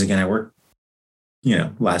again, I worked,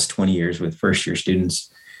 last 20 years with first year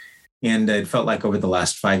students. And it felt like over the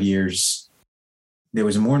last 5 years, there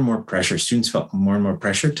was more and more pressure. Students felt more and more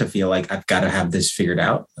pressure to feel like I've got to have this figured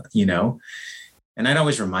out, and I'd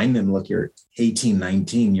always remind them, look, you're 18,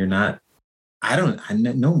 19, you're not, I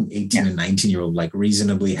know 18 and 19-year-old like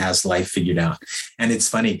reasonably has life figured out. And it's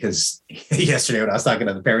funny because yesterday when I was talking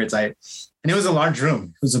to the parents, and it was a large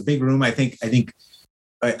room. It was a big room. I think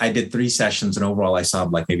I did 3 sessions, and overall I saw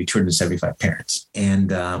like maybe 275 parents.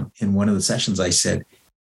 And in one of the sessions, I said,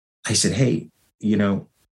 hey,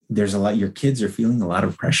 there's a lot, your kids are feeling a lot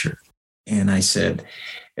of pressure. And I said,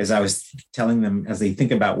 as I was telling them, as they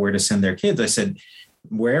think about where to send their kids, I said,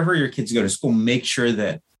 wherever your kids go to school, make sure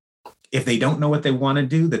that if they don't know what they want to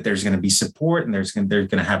do, that there's going to be support, and they're going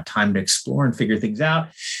to have time to explore and figure things out.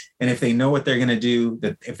 And if they know what they're going to do,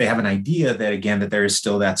 that if they have an idea, that again, that there is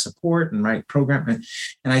still that support and right program.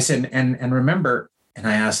 And I said, and remember, and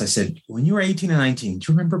I said, when you were 18 and 19,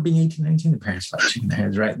 do you remember being 18 and 19? The parents like shaking their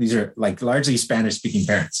heads, right? These are like largely Spanish speaking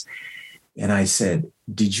parents. And I said,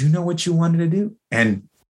 did you know what you wanted to do? And,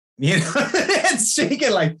 it's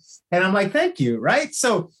shaking like, and I'm like, thank you. Right.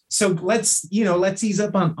 So let's ease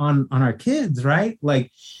up on our kids. Right.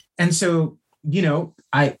 Like, and so,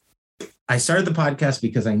 I started the podcast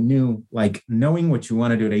because I knew like knowing what you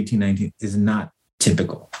want to do at 18, 19 is not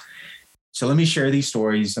typical. So let me share these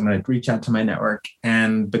stories. I'm going to reach out to my network,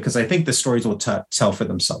 and because I think the stories will tell for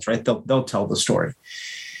themselves, right? They'll tell the story.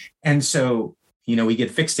 And so, we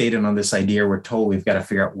get fixated on this idea. We're told we've got to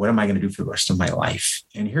figure out, what am I going to do for the rest of my life?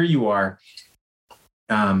 And here you are,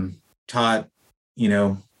 taught,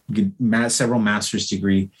 several master's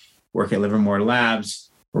degree, work at Livermore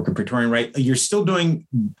Labs, work at Praetorian, right? You're still doing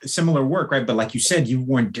similar work, right? But like you said, you've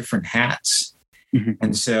worn different hats. Mm-hmm.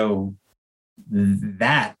 And so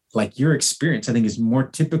that, like your experience, I think is more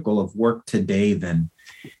typical of work today than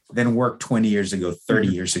work 20 years ago, 30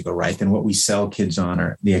 mm-hmm. years ago, right? Than what we sell kids on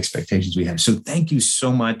or the expectations we have. So thank you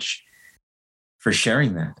so much for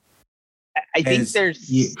sharing that. I think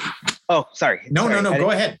there's... sorry. No,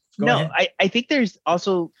 go ahead. Go ahead. I think there's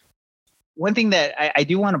also one thing that I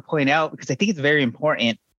do want to point out, because I think it's very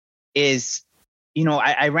important, is,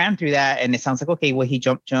 I ran through that and it sounds like, okay, well, he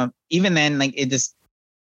jumped. Even then, like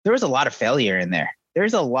there was a lot of failure in there.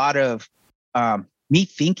 There's a lot of me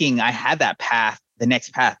thinking I had that path, the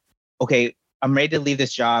next path. Okay, I'm ready to leave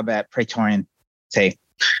this job at Praetorian, say,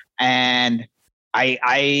 and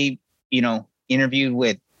I interviewed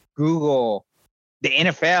with Google, the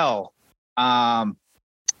NFL,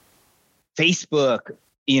 Facebook,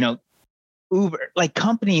 Uber, like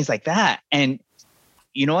companies like that. And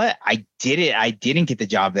you know what? I did it. I didn't get the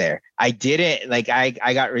job there. I did it. Like I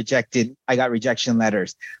got rejected. I got rejection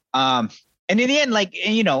letters. And in the end, like,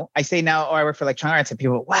 I say now, I work for Electronic Arts, and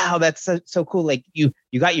people, wow, that's so cool. Like you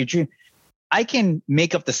got your dream. I can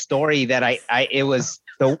make up the story that it was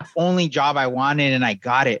the only job I wanted and I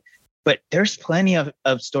got it. But there's plenty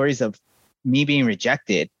of stories of me being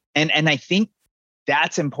rejected. And I think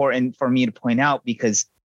that's important for me to point out, because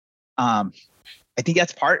I think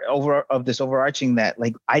that's part of this overarching that,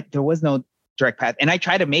 like, there was no direct path. And I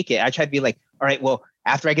try to make it. I try to be like, all right, well,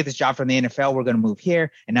 after I get this job from the NFL, we're going to move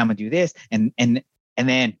here and I'm going to do this. And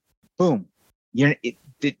then boom, you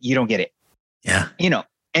don't get it. Yeah.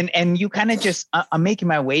 And you kind of just, I'm making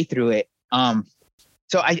my way through it.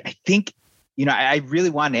 So I think, I really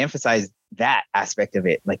want to emphasize that aspect of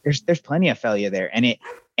it. Like there's plenty of failure there, and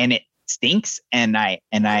it stinks. And I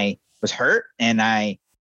was hurt, and I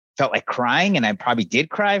felt like crying, and I probably did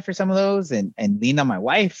cry for some of those, and leaned on my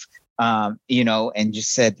wife, and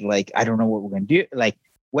just said, like, I don't know what we're going to do, like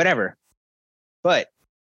whatever, but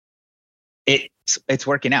it's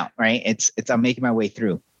working out, right? It's I'm making my way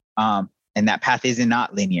through. And that path is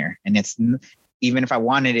not linear. And it's, even if I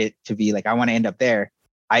wanted it to be like, I want to end up there,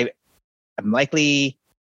 I'm likely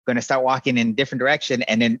going to start walking in a different direction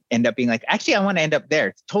and then end up being like, actually, I want to end up there.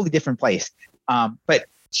 It's a totally different place. But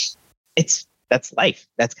that's life.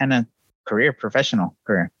 That's kind of professional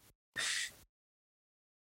career.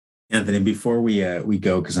 Anthony, before we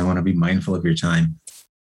go, because I want to be mindful of your time.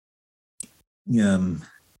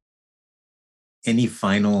 Any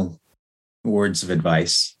final words of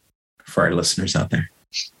advice for our listeners out there?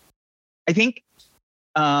 I think,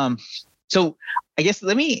 so I guess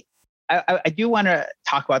I do want to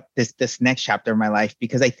talk about this next chapter of my life,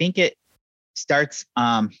 because I think it starts,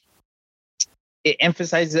 it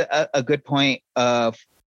emphasizes a good point of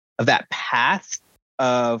that path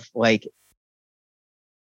of where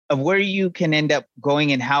you can end up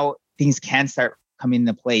going and how things can start coming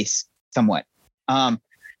into place somewhat.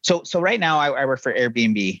 So right now I work for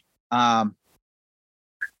Airbnb.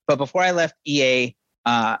 But before I left EA,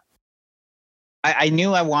 I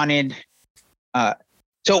knew I wanted,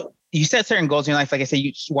 so you set certain goals in your life. Like I said,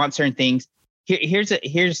 you want certain things. Here's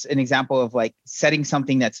an example of like setting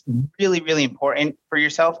something that's really, really important for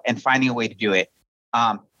yourself and finding a way to do it.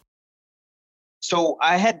 So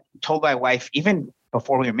I had told my wife, even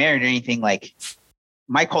before we were married or anything, like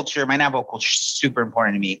my Navajo culture is super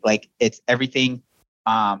important to me. Like it's everything.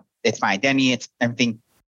 It's my identity. It's everything.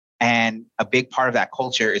 And a big part of that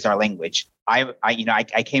culture is our language.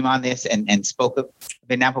 I came on this and spoke a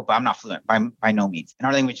bit Navajo, but I'm not fluent by no means. And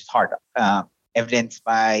our language is hard, evidenced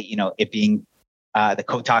by, it being the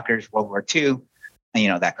code talkers, World War II,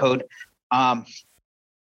 that code.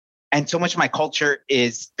 And so much of my culture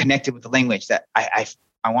is connected with the language that I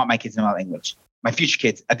want my kids to know that language. My future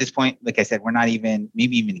kids, at this point, like I said, we're not even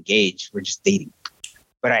engaged. We're just dating.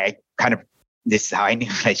 But this is how I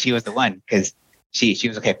knew that she was the one, because she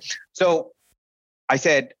was okay. So I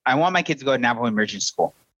said, I want my kids to go to Navajo immersion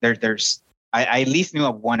school. I at least knew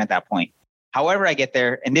of one at that point. However I get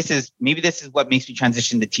there, and this is what makes me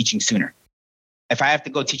transition to teaching sooner. If I have to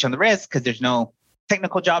go teach on the res, because there's no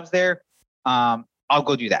technical jobs there, I'll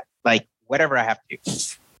go do that. Like whatever I have to do.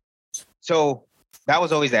 So that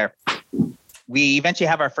was always there. We eventually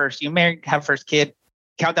have our first kid.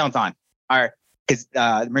 Countdown's on. Because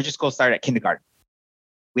immersion school started at kindergarten.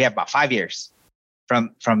 We have about 5 years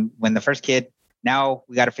from when the first kid. Now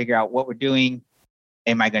we got to figure out what we're doing.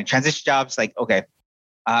 Am I going to transition jobs? Like, okay.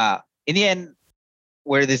 In the end,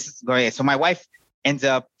 where this is going. So my wife ends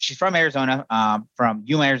up, she's from Arizona, from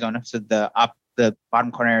Yuma, Arizona. So the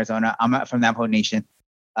bottom corner of Arizona. I'm from Navajo Nation,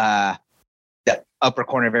 the upper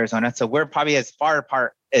corner of Arizona. So we're probably as far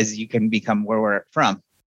apart as you can become where we're from.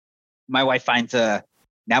 My wife finds a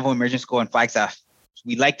Navajo Immersion School in Flagstaff.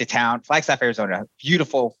 We like the town, Flagstaff, Arizona,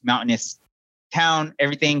 beautiful mountainous town,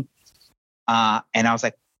 everything. And I was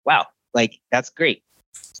like, wow, like that's great.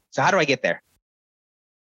 So how do I get there?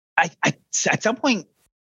 I at some point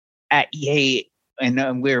at EA,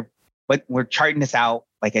 and we're charting this out.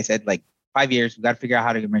 Like I said, like 5 years, we got to figure out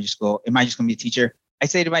how to get immersion school. Am I just going to be a teacher? I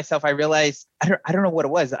say to myself, I realized, I don't know what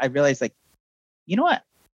it was. I realized like, you know what?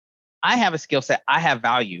 I have a skill set. I have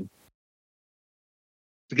value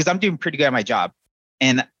because I'm doing pretty good at my job.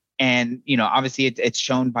 And you know, obviously it's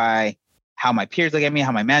shown by how my peers look at me,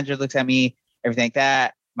 how my manager looks at me, everything like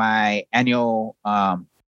that, my annual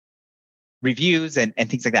reviews and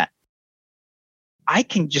things like that. I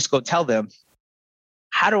can just go tell them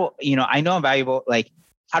I know I'm valuable. Like,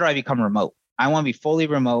 how do I become remote? I want to be fully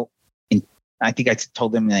remote. And I think I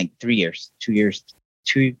told them in like 3 years,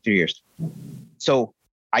 3 years. So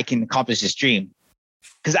I can accomplish this dream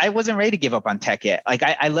because I wasn't ready to give up on tech yet. Like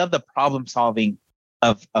I love the problem solving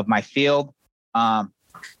of my field.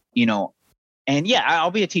 You know, and yeah,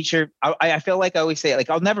 I'll be a teacher. I feel like I always say, like,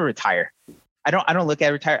 I'll never retire. I don't look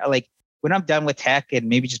at retire. Like when I'm done with tech and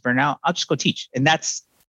maybe just burn out, I'll just go teach. And that's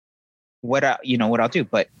what I'll do.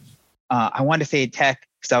 But I wanted to stay in tech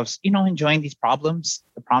because I was, enjoying these problems,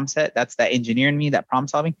 the problem set. That's that engineer in me, that problem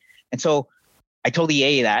solving. And so I told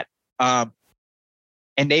EA that, and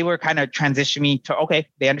they were kind of transitioning me to, okay,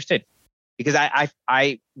 they understood because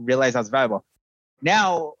I realized I was valuable.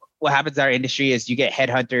 Now, what happens in our industry is you get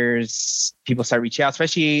headhunters, people start reaching out,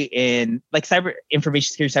 especially in like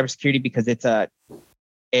cybersecurity, because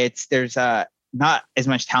there's not as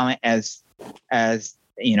much talent as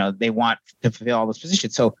they want to fulfill all those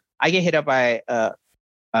positions. So I get hit up by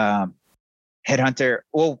headhunter,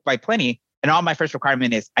 by plenty, and all my first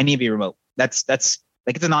requirement is I need to be remote. That's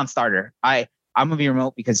like, it's a non-starter. I'm gonna be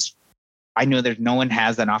remote because I know there's no one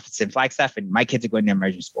has an office in Flagstaff, and my kids are going to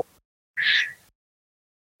immersion school.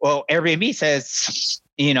 Well, Airbnb says,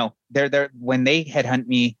 they're when they headhunt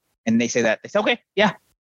me and they say that, they say, okay, yeah.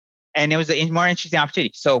 And it was a more interesting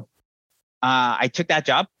opportunity. So I took that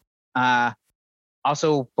job.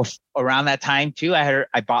 Also around that time too,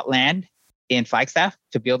 I bought land in Flagstaff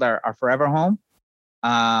to build our forever home.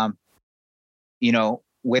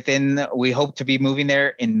 We hope to be moving there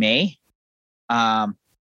in May.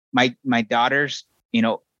 My daughter's,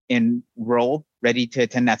 enrolled, ready to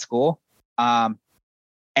attend that school.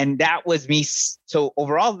 And that was me. So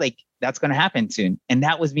overall, like, that's going to happen soon. And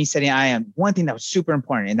that was me setting one thing that was super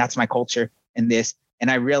important, and that's my culture and this. And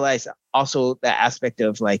I realized also the aspect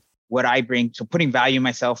of like what I bring. So putting value in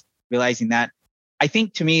myself, realizing that, I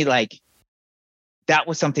think to me, like, that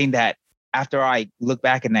was something that after I look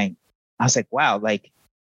back and I was like, wow, like,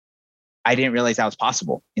 I didn't realize that was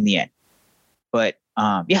possible in the end. But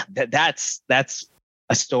that's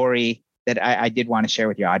a story that I did want to share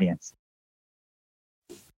with your audience.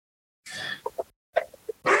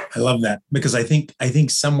 I love that, because I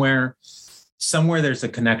think somewhere there's a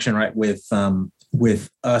connection, right, with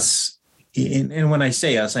us. And when I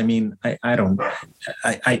say us, I mean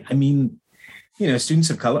I mean students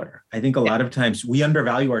of color. I think a lot of times we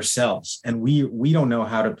undervalue ourselves, and we don't know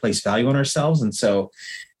how to place value on ourselves. And so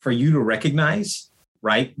for you to recognize,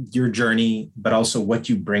 right, your journey, but also what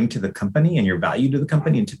you bring to the company and your value to the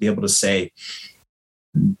company, and to be able to say,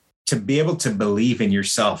 to be able to believe in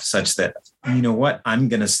yourself such that, you know what, I'm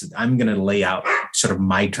going to lay out sort of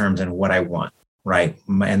my terms and what I want. Right.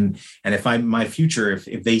 And if my future,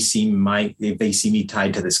 if they see me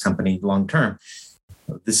tied to this company long-term,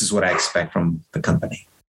 this is what I expect from the company.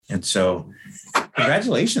 And so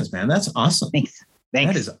congratulations, man. That's awesome. Thanks.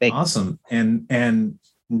 That is awesome. And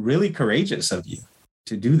really courageous of you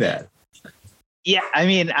to do that. Yeah. I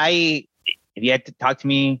mean, if you had to talk to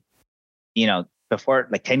me, before,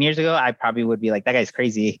 like 10 years ago, I probably would be like, that guy's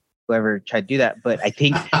crazy, whoever tried to do that. But I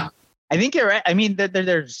think you're right. I mean,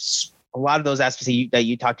 there's a lot of those aspects that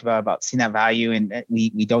you talked about seeing that value, and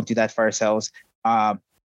we don't do that for ourselves.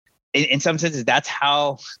 In some senses, that's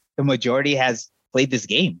how the majority has played this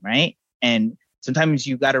game, right? And sometimes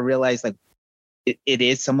you got to realize, like, it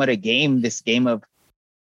is somewhat a game, this game of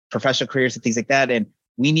professional careers and things like that. And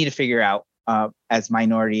we need to figure out, as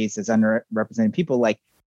minorities, as underrepresented people, like,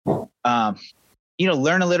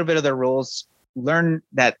 learn a little bit of the rules, learn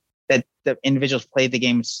that the individuals play the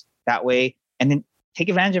games that way, and then take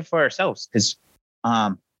advantage of it for ourselves. Because,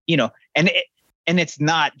 and it's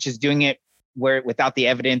not just doing it without the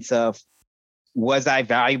evidence of, was I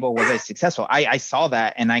valuable? Was I successful? I saw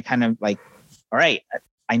that and I kind of like, all right,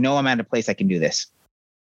 I know I'm at a place I can do this.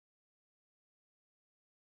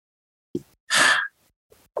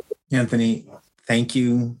 Anthony, thank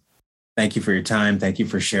you. Thank you for your time. Thank you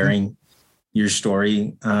for sharing your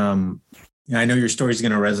story. I know your story is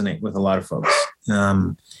going to resonate with a lot of folks.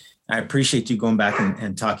 I appreciate you going back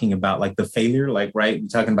and talking about like the failure, like, right, you're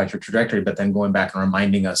talking about your trajectory, but then going back and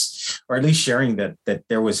reminding us, or at least sharing that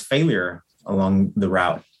there was failure along the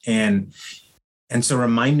route. And so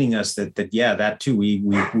reminding us that yeah, that too,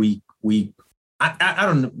 I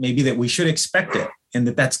don't know, maybe that we should expect it. And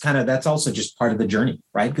that's also just part of the journey,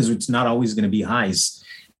 right? Because it's not always going to be highs,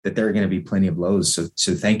 that there are going to be plenty of lows.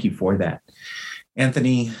 So thank you for that.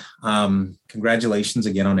 Anthony, congratulations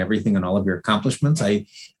again on everything and all of your accomplishments. I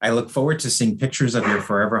look forward to seeing pictures of your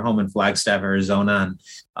forever home in Flagstaff, Arizona.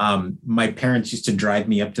 And my parents used to drive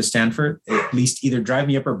me up to Stanford, at least either drive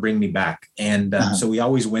me up or bring me back. And so we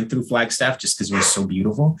always went through Flagstaff just because it was so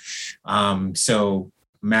beautiful. So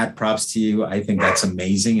Matt, props to you. I think that's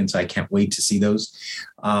amazing. And so I can't wait to see those.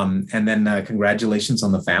 And then congratulations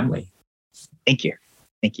on the family. Thank you.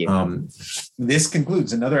 Thank you. This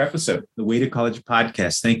concludes another episode of the Way to College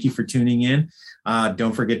podcast. Thank you for tuning in.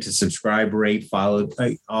 Don't forget to subscribe, rate, follow,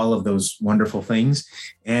 all of those wonderful things.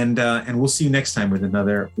 And we'll see you next time with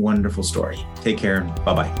another wonderful story. Take care and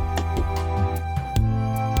bye-bye.